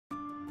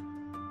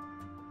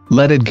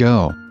Let it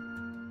go.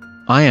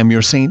 I am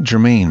your Saint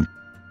Germain.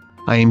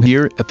 I am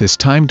here at this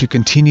time to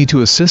continue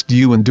to assist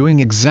you in doing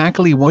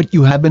exactly what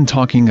you have been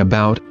talking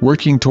about,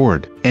 working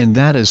toward, and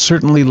that is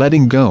certainly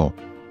letting go.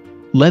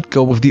 Let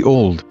go of the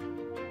old.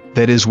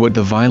 That is what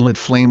the violet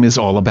flame is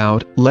all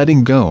about,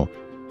 letting go.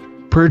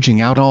 Purging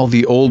out all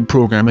the old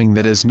programming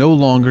that is no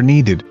longer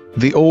needed,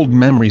 the old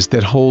memories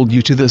that hold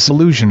you to this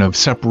illusion of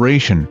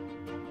separation.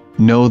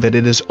 Know that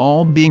it is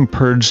all being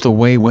purged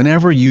away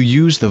whenever you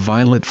use the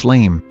violet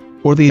flame,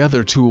 or the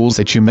other tools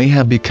that you may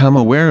have become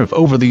aware of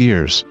over the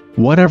years,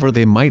 whatever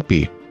they might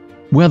be.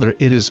 Whether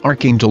it is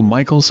Archangel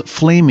Michael's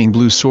flaming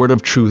blue sword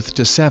of truth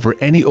to sever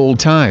any old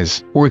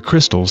ties, or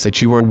crystals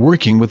that you are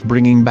working with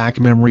bringing back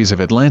memories of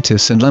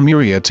Atlantis and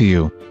Lemuria to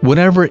you,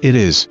 whatever it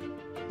is,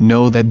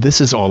 know that this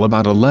is all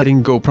about a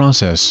letting go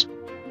process.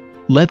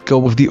 Let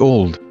go of the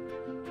old.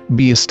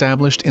 Be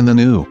established in the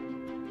new.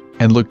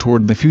 And look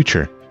toward the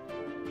future.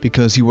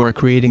 Because you are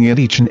creating it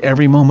each and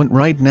every moment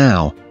right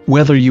now,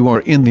 whether you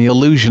are in the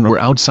illusion or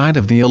outside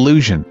of the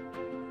illusion.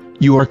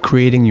 You are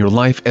creating your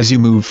life as you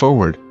move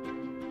forward.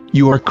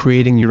 You are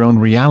creating your own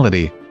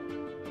reality.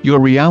 Your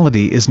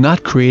reality is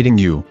not creating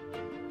you.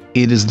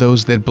 It is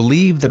those that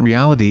believe that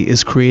reality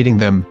is creating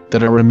them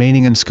that are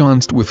remaining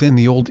ensconced within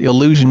the old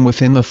illusion,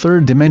 within the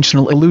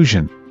third-dimensional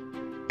illusion.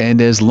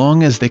 And as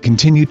long as they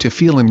continue to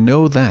feel and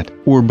know that,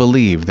 or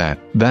believe that,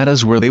 that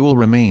is where they will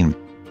remain.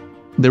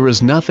 There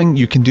is nothing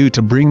you can do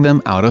to bring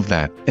them out of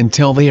that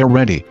until they are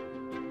ready.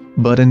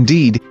 But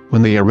indeed,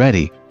 when they are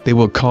ready, they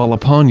will call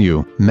upon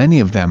you, many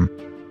of them.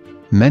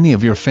 Many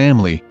of your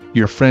family,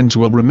 your friends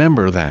will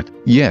remember that,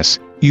 yes,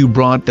 you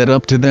brought that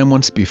up to them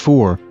once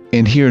before,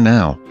 and here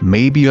now,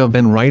 maybe you have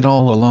been right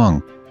all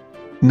along.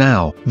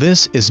 Now,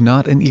 this is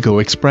not an ego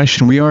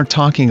expression we are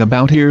talking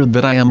about here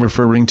that I am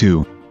referring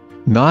to.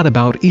 Not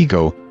about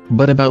ego,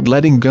 but about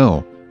letting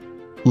go.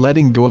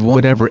 Letting go of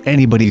whatever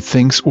anybody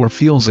thinks or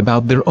feels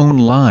about their own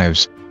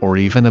lives, or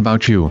even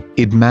about you,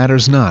 it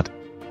matters not.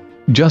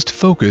 Just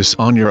focus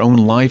on your own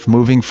life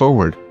moving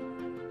forward.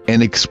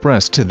 And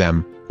express to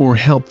them, or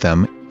help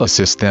them,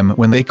 assist them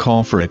when they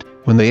call for it,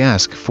 when they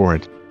ask for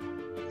it.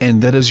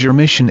 And that is your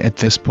mission at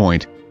this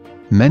point.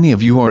 Many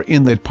of you are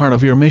in that part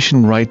of your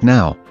mission right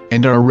now,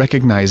 and are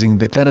recognizing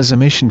that that is a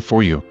mission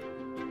for you.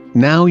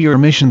 Now your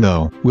mission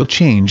though, will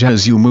change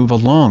as you move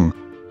along.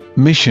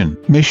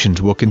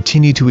 Missions will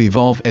continue to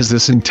evolve as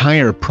this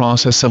entire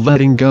process of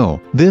letting go,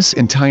 this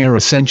entire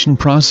ascension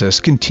process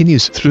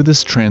continues through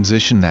this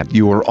transition that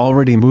you are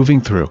already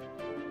moving through.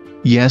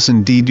 Yes,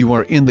 indeed you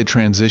are in the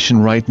transition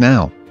right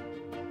now.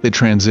 The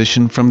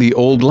transition from the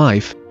old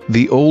life,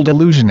 the old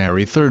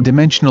illusionary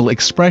third-dimensional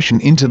expression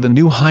into the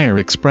new higher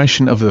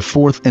expression of the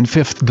fourth and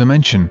fifth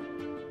dimension.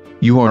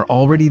 You are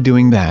already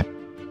doing that.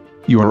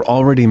 You are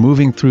already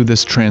moving through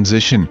this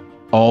transition.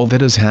 All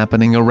that is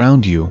happening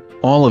around you,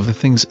 all of the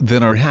things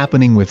that are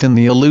happening within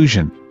the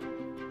illusion.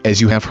 As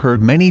you have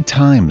heard many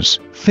times,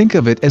 think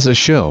of it as a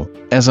show,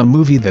 as a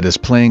movie that is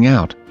playing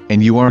out,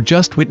 and you are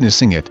just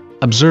witnessing it,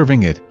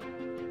 observing it.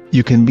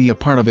 You can be a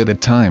part of it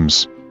at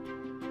times.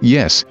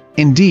 Yes,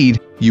 indeed,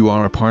 you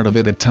are a part of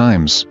it at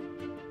times.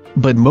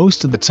 But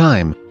most of the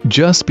time,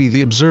 just be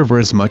the observer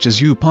as much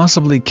as you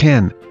possibly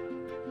can.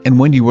 And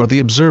when you are the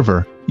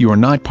observer, you are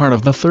not part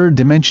of the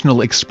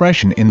third-dimensional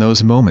expression in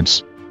those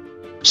moments.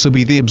 So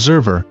be the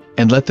observer,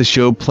 and let the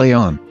show play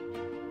on.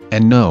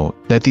 And know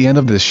that the end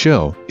of this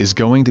show is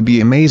going to be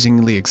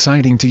amazingly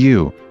exciting to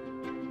you.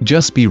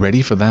 Just be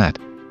ready for that.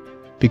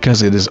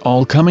 Because it is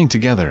all coming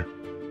together.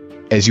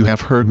 As you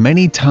have heard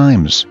many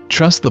times,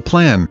 trust the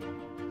plan.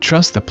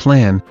 Trust the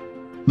plan.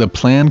 The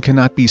plan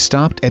cannot be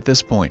stopped at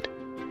this point.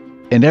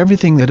 And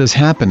everything that is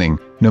happening,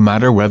 no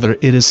matter whether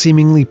it is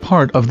seemingly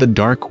part of the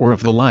dark or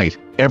of the light,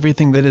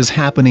 everything that is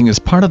happening is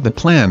part of the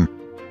plan.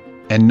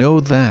 And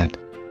know that.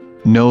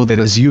 Know that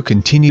as you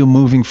continue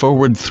moving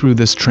forward through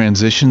this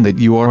transition that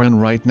you are in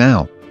right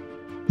now.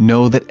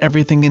 Know that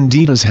everything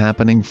indeed is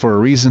happening for a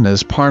reason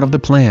as part of the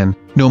plan,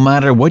 no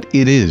matter what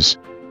it is.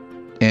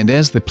 And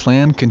as the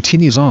plan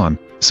continues on,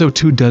 so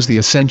too does the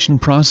ascension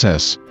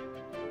process.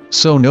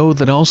 So know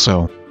that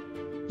also.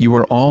 You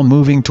are all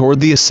moving toward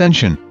the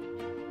ascension.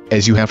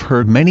 As you have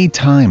heard many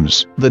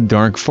times, the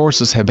dark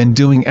forces have been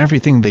doing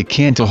everything they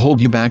can to hold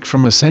you back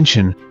from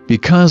ascension,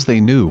 because they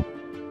knew.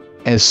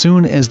 As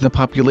soon as the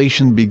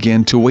population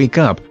began to wake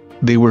up,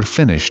 they were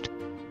finished.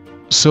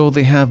 So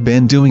they have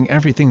been doing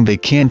everything they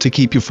can to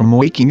keep you from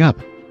waking up.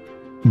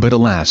 But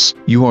alas,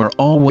 you are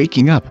all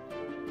waking up.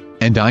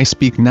 And I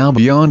speak now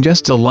beyond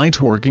just a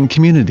light-working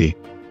community.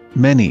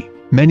 Many,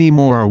 many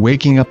more are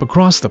waking up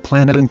across the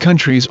planet and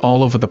countries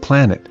all over the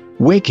planet,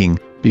 waking,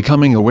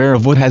 becoming aware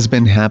of what has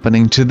been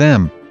happening to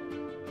them.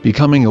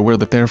 Becoming aware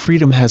that their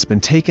freedom has been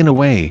taken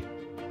away.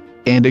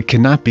 And it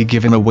cannot be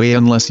given away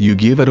unless you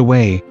give it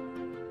away.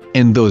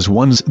 And those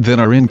ones that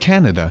are in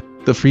Canada,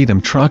 the freedom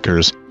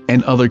truckers,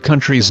 and other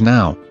countries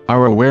now,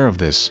 are aware of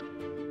this.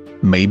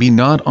 Maybe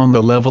not on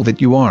the level that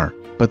you are,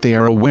 but they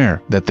are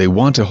aware that they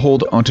want to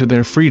hold onto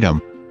their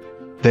freedom.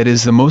 That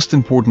is the most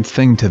important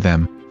thing to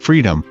them,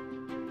 freedom.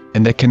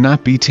 and that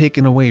cannot be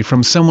taken away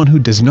from someone who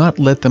does not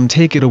let them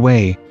take it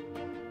away.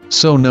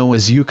 So know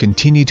as you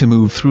continue to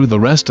move through the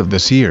rest of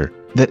this year,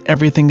 that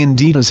everything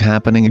indeed is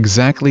happening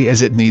exactly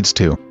as it needs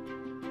to.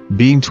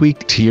 Being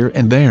tweaked here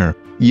and there,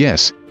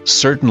 yes,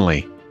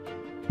 certainly.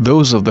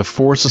 Those of the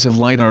forces of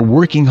light are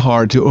working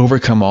hard to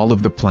overcome all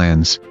of the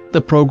plans,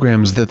 the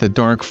programs that the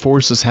dark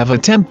forces have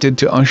attempted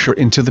to usher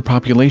into the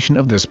population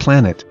of this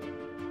planet.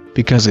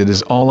 Because it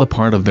is all a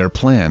part of their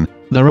plan,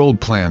 their old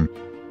plan.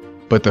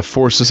 But the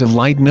forces of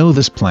light know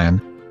this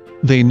plan.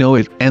 They know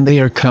it, and they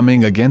are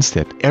coming against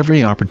it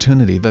every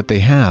opportunity that they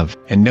have,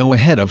 and know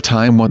ahead of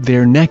time what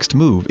their next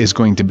move is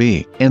going to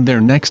be, and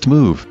their next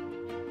move.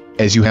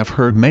 As you have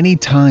heard many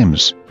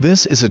times,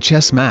 this is a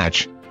chess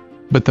match.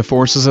 But the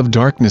forces of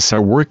darkness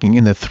are working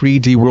in the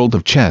 3D world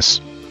of chess,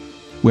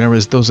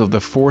 whereas those of the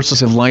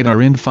forces of light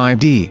are in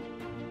 5D.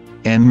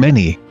 And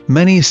many,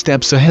 many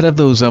steps ahead of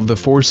those of the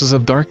forces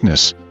of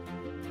darkness.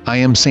 I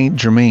am Saint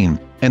Germain,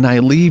 and I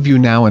leave you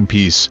now in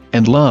peace,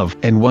 and love,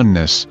 and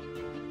oneness.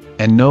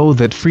 And know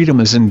that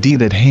freedom is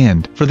indeed at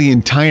hand for the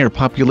entire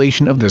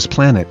population of this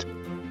planet.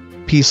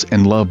 Peace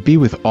and love be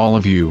with all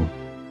of you.